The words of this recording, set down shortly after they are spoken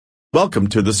Welcome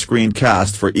to the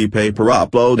screencast for e-paper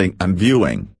uploading and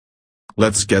viewing.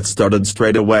 Let's get started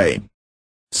straight away.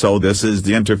 So this is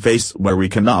the interface where we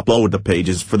can upload the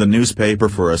pages for the newspaper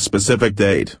for a specific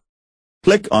date.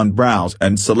 Click on Browse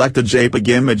and select a JPEG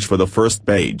image for the first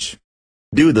page.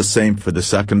 Do the same for the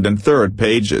second and third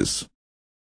pages.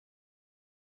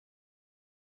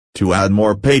 To add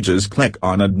more pages, click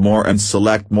on Add More and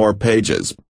select More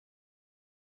Pages.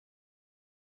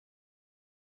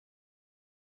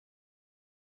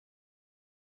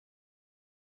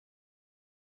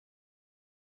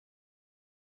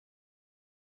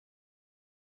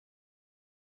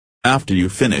 After you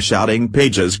finish adding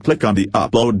pages, click on the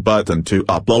Upload button to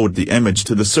upload the image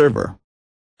to the server.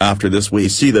 After this, we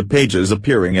see the pages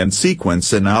appearing in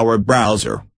sequence in our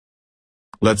browser.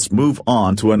 Let's move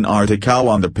on to an article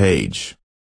on the page.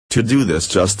 To do this,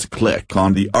 just click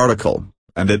on the article,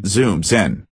 and it zooms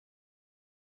in.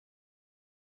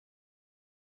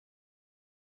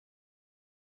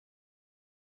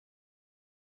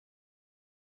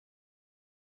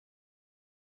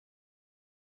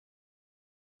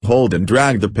 Hold and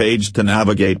drag the page to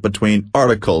navigate between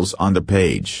articles on the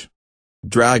page.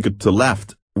 Drag it to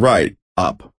left, right,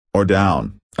 up, or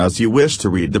down, as you wish to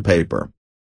read the paper.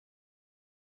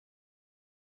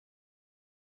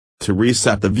 To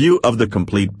reset the view of the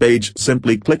complete page,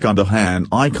 simply click on the hand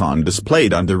icon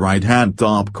displayed on the right-hand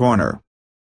top corner.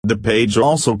 The page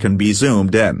also can be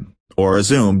zoomed in, or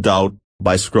zoomed out,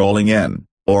 by scrolling in,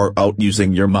 or out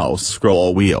using your mouse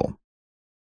scroll wheel.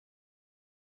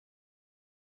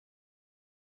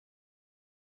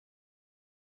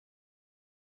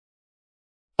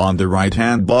 On the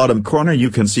right-hand bottom corner you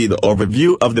can see the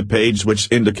overview of the page,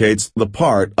 which indicates the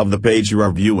part of the page you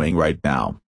are viewing right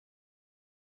now.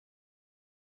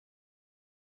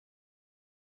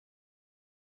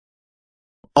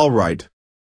 Alright.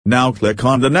 Now click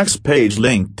on the next page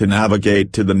link to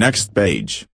navigate to the next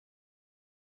page.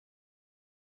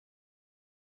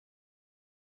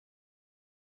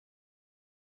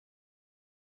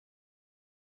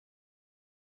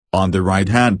 On the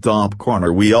right-hand top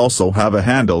corner we also have a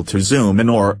handle to zoom in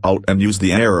or out and use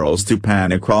the arrows to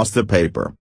pan across the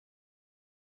paper.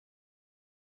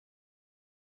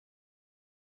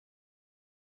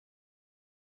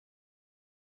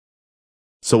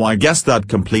 So I guess that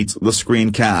completes the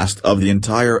screencast of the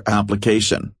entire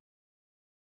application.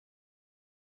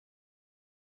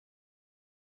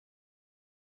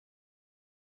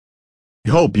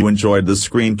 Hope you enjoyed the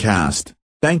screencast.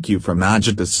 Thank you from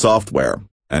Magitus Software,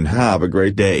 and have a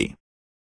great day.